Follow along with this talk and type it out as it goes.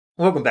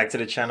Welcome back to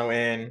the channel.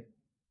 And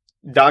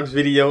Doc's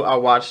video, I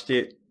watched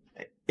it.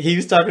 He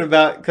was talking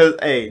about, because,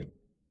 hey,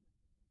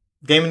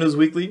 Gaming News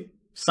Weekly,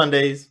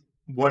 Sundays,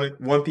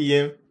 1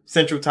 p.m.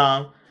 Central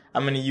Time.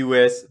 I'm in the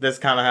U.S. That's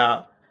kind of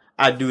how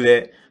I do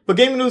that. But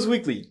Gaming News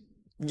Weekly,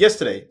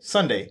 yesterday,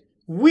 Sunday,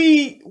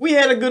 we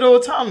had a good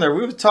old time there.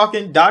 We were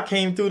talking, Doc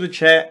came through the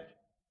chat,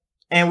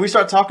 and we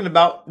started talking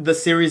about the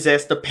Series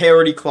S, the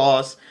parity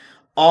clause,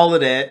 all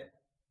of that.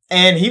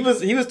 And he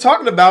was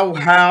talking about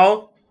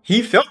how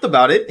he felt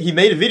about it. He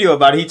made a video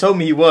about it. He told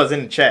me he was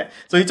in the chat.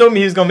 So he told me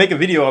he was going to make a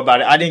video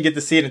about it. I didn't get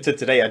to see it until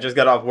today. I just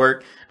got off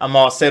work. I'm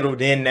all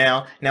settled in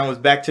now. Now it's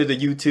back to the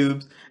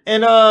YouTubes.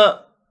 And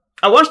I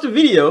watched the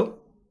video.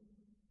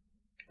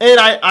 And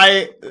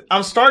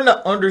I'm starting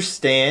to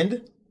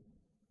understand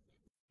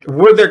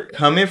where they're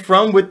coming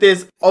from with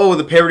this, oh,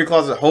 the parity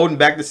clause is holding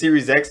back the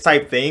Series X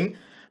type thing.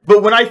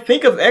 But when I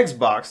think of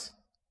Xbox,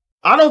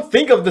 I don't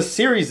think of the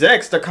Series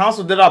X, the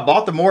console that I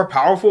bought, the more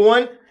powerful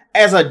one,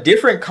 as a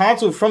different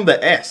console from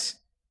the S.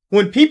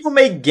 When people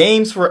make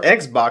games for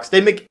Xbox, they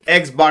make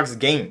Xbox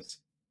games.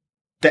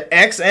 The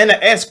X and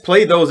the S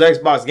play those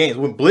Xbox games.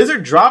 When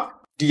Blizzard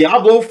dropped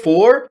Diablo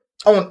 4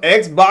 on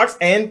Xbox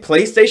and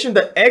PlayStation,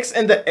 the X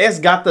and the S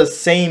got the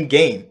same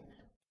game.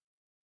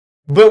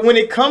 But when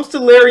it comes to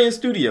Larian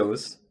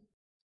Studios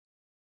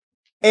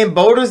and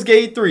Baldur's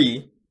Gate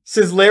 3,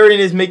 since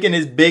Larian is making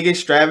his big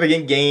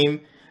extravagant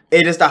game,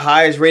 it is the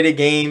highest rated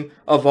game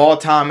of all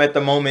time at the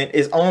moment.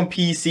 It's on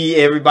PC.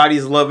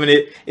 Everybody's loving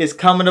it. It's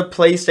coming to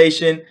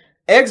PlayStation.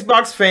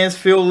 Xbox fans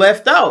feel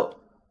left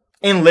out.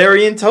 And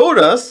Larian told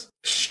us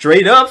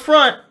straight up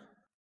front,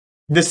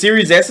 the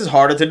Series S is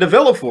harder to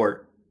develop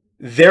for.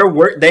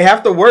 They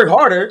have to work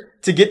harder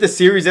to get the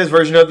Series S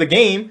version of the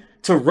game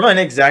to run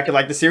exactly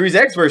like the Series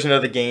X version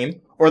of the game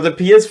or the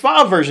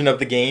PS5 version of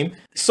the game.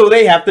 So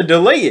they have to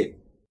delay it.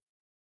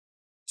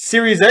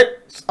 Series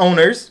X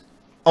owners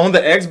on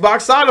the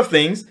Xbox side of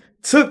things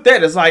took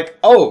that as like,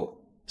 oh,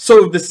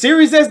 so if the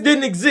Series S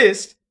didn't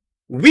exist,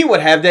 we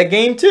would have that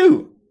game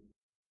too.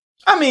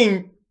 I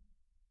mean,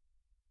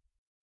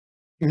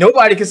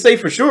 nobody can say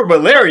for sure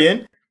but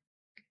Larian.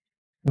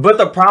 But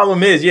the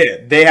problem is, yeah,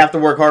 they have to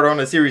work harder on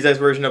the Series S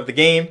version of the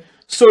game,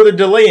 so they're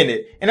delaying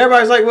it. And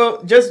everybody's like,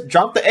 well, just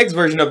drop the X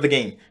version of the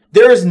game.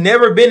 There has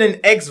never been an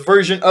X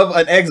version of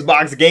an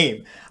Xbox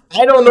game.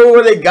 I don't know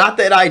where they got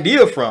that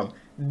idea from.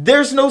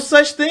 There's no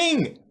such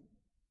thing.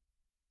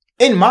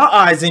 In my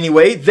eyes,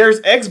 anyway,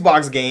 there's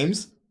Xbox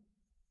games,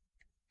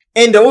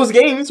 and those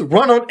games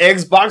run on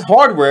Xbox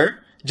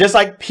hardware, just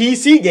like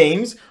PC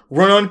games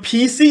run on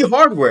PC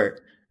hardware.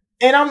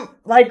 And I'm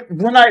like,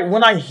 when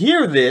I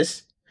hear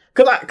this,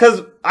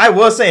 because I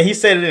was saying, he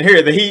said it in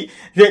here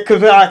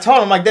because I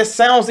told him, like, that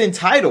sounds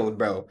entitled,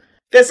 bro.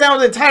 That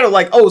sounds entitled,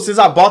 like, oh, since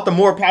I bought the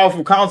more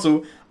powerful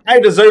console, I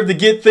deserve to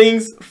get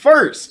things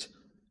first.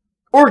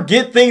 Or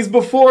get things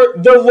before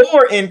the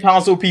lower end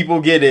console people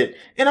get it.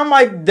 And I'm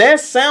like, that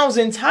sounds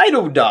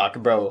entitled, Doc,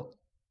 bro.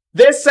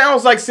 That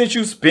sounds like since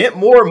you spent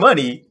more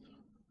money,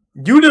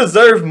 you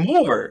deserve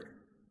more.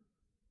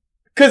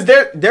 Because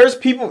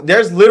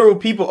there's literal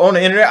people on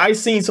the internet. I've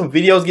seen some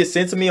videos get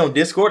sent to me on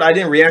Discord. I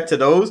didn't react to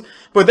those.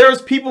 But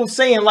there's people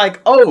saying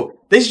like, oh,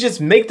 they should just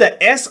make the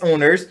S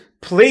owners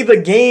play the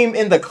game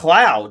in the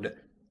cloud.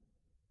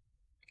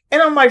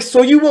 And I'm like,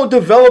 so you want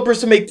developers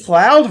to make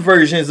cloud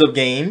versions of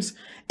games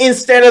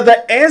instead of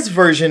the S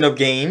version of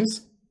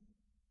games,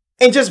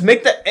 and just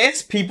make the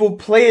S people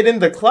play it in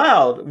the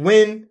cloud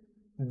when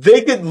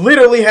they could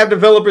literally have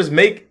developers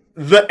make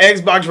the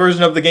Xbox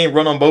version of the game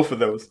run on both of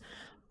those.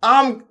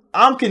 I'm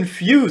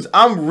confused.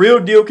 I'm real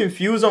deal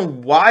confused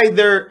on why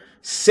they're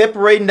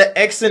separating the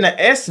X and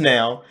the S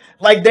now.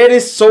 Like, that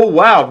is so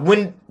wild.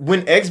 When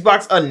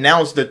Xbox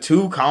announced the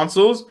two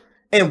consoles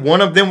and one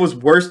of them was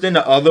worse than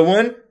the other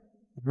one,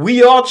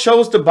 we all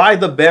chose to buy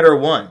the better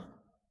one.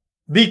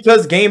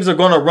 Because games are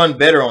going to run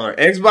better on our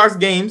Xbox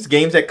games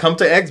that come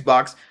to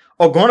Xbox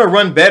are going to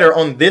run better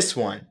on this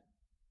one.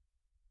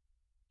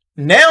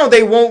 Now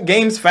they want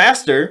games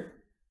faster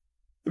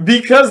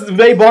because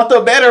they bought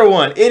the better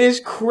one. It is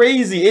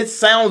crazy. It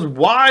sounds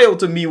wild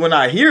to me when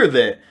I hear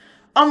that.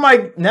 I'm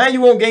like, now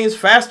you want games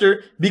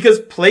faster because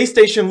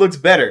PlayStation looks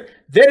better.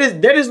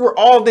 That is where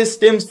all this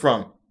stems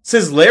from.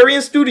 Since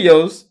Larian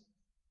Studios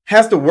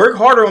has to work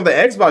harder on the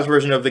Xbox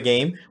version of the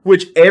game,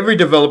 which every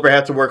developer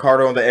has to work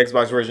harder on the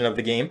Xbox version of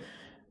the game,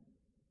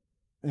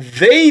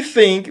 they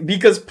think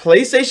because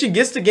PlayStation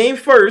gets the game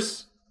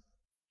first,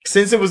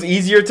 since it was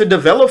easier to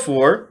develop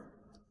for,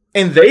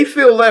 and they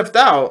feel left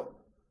out,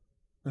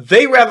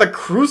 they rather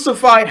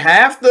crucify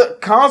half the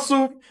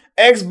console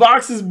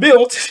Xbox is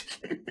built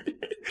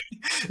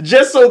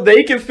just so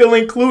they can feel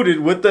included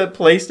with the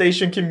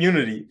PlayStation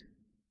community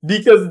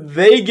because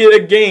they get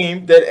a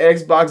game that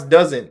Xbox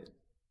doesn't.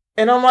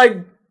 And I'm like,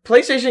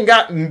 PlayStation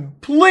got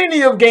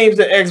plenty of games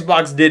that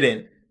Xbox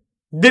didn't.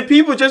 Did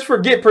people just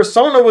forget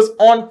Persona was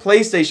on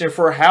PlayStation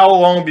for how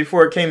long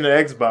before it came to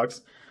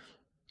Xbox?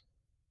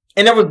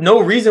 And there was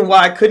no reason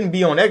why it couldn't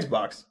be on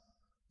Xbox.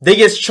 They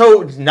just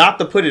chose not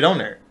to put it on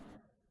there.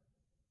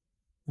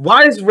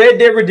 Why does Red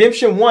Dead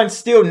Redemption 1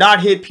 still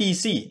not hit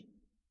PC?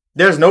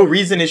 There's no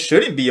reason it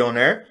shouldn't be on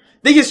there.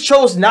 They just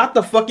chose not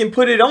to fucking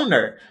put it on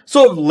there.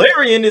 So if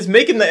Larian is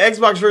making the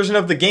Xbox version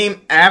of the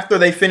game after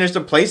they finish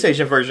the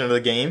PlayStation version of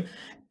the game,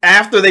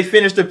 after they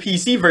finish the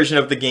PC version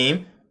of the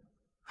game,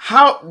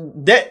 how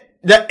that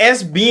the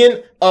S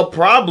being a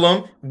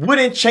problem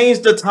wouldn't change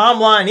the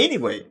timeline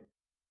anyway.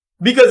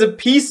 Because if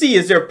PC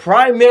is their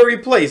primary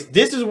place,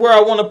 this is where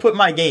I want to put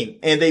my game,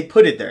 and they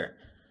put it there.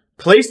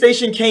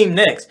 PlayStation came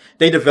next.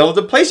 They developed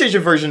the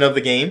PlayStation version of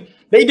the game.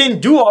 They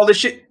didn't do all this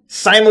shit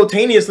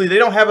simultaneously. They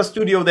don't have a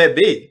studio that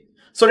big.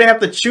 So they have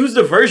to choose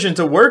the version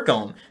to work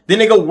on. Then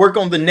they go work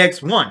on the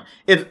next one.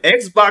 If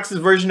Xbox's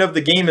version of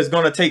the game is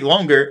going to take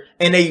longer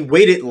and they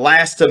waited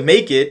last to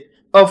make it,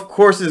 of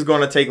course it's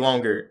going to take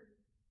longer.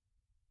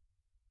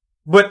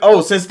 But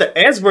oh, since the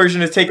S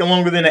version is taking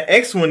longer than the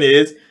X one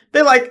is,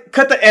 they're like,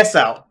 cut the S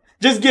out.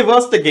 Just give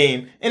us the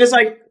game. And it's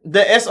like,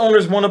 the S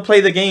owners want to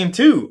play the game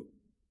too.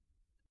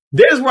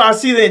 There's where I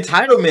see the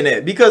entitlement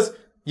at. Because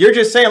you're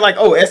just saying like,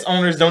 oh, S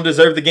owners don't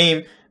deserve the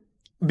game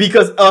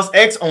because us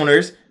X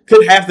owners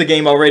could have the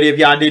game already if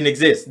y'all didn't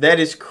exist. That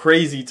is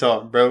crazy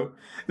talk, bro.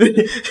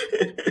 That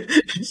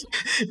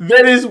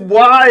is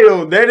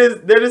wild. That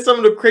is some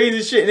of the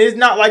crazy shit. And it's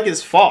not like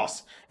it's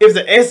false. If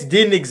the S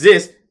didn't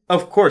exist,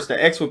 of course,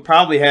 the X would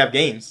probably have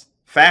games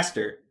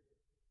faster.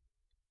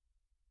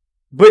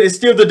 But it's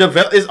still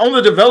it's on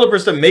the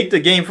developers to make the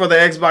game for the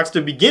Xbox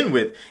to begin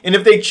with. And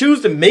if they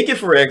choose to make it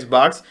for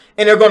Xbox,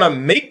 and they're going to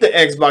make the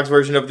Xbox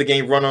version of the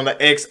game run on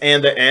the X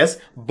and the S,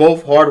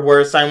 both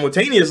hardware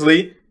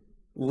simultaneously,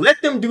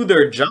 let them do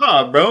their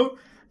job, bro.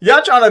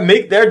 Y'all trying to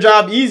make their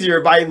job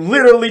easier by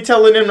literally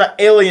telling them to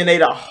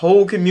alienate a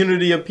whole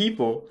community of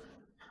people.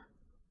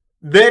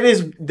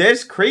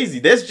 That's crazy.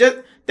 That's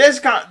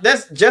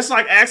just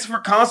like asking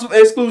for console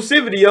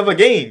exclusivity of a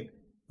game,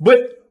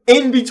 but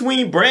in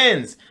between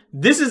brands.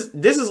 This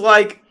is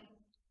like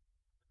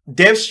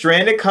Death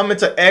Stranding coming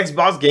to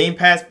Xbox Game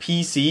Pass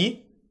PC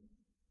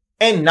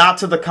and not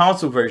to the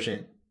console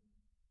version.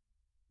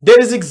 That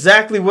is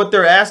exactly what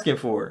they're asking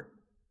for.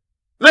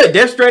 Look,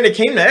 Death Stranding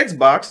came to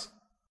Xbox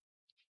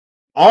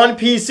on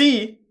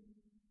PC,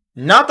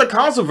 not the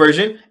console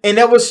version, and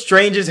that was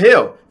strange as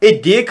hell.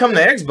 It did come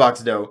to Xbox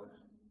though,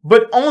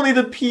 but only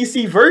the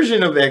PC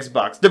version of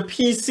Xbox, the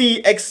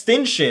PC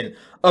extension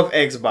of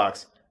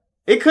Xbox.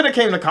 It could have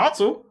came to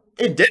console.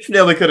 It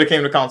definitely could have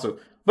came to console,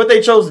 but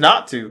they chose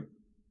not to.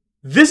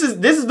 This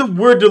is the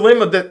weird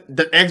dilemma that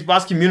the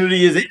Xbox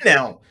community is in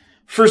now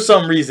for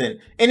some reason.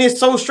 And it's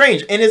so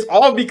strange. And it's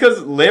all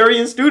because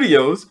Larian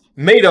Studios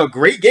made a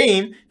great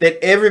game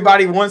that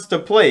everybody wants to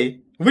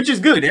play, which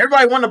is good.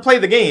 Everybody wants to play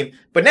the game,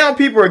 but now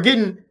people are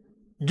getting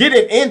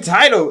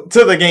entitled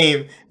to the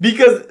game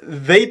because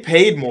they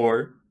paid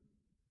more.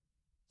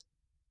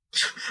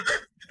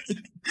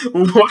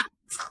 What?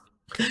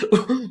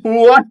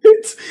 What?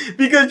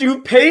 Because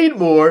you paid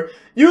more,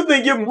 you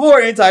think you're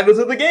more entitled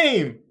to the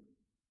game.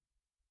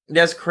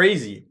 That's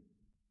crazy.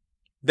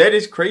 That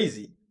is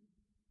crazy.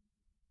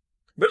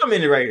 But I'm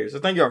in it right here. So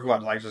thank y'all for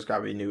watching. Like,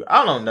 subscribe if you're new.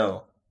 I don't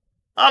know.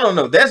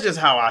 That's just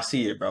how I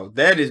see it, bro.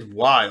 That is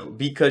wild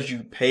because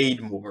you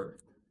paid more.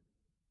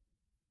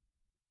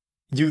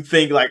 You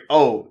think like,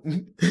 oh,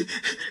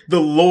 the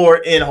lore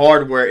in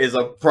hardware is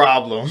a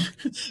problem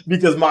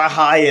because my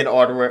high-end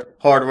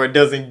hardware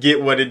doesn't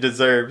get what it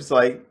deserves.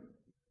 Like,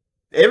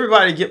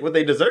 everybody get what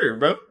they deserve,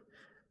 bro.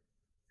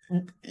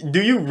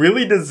 Do you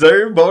really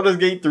deserve Baldur's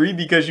Gate 3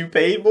 because you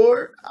paid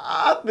more?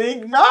 I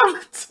think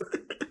not.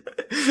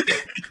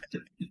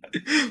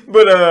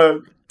 But,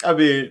 I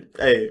mean,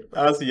 hey,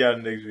 I'll see y'all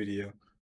in the next video.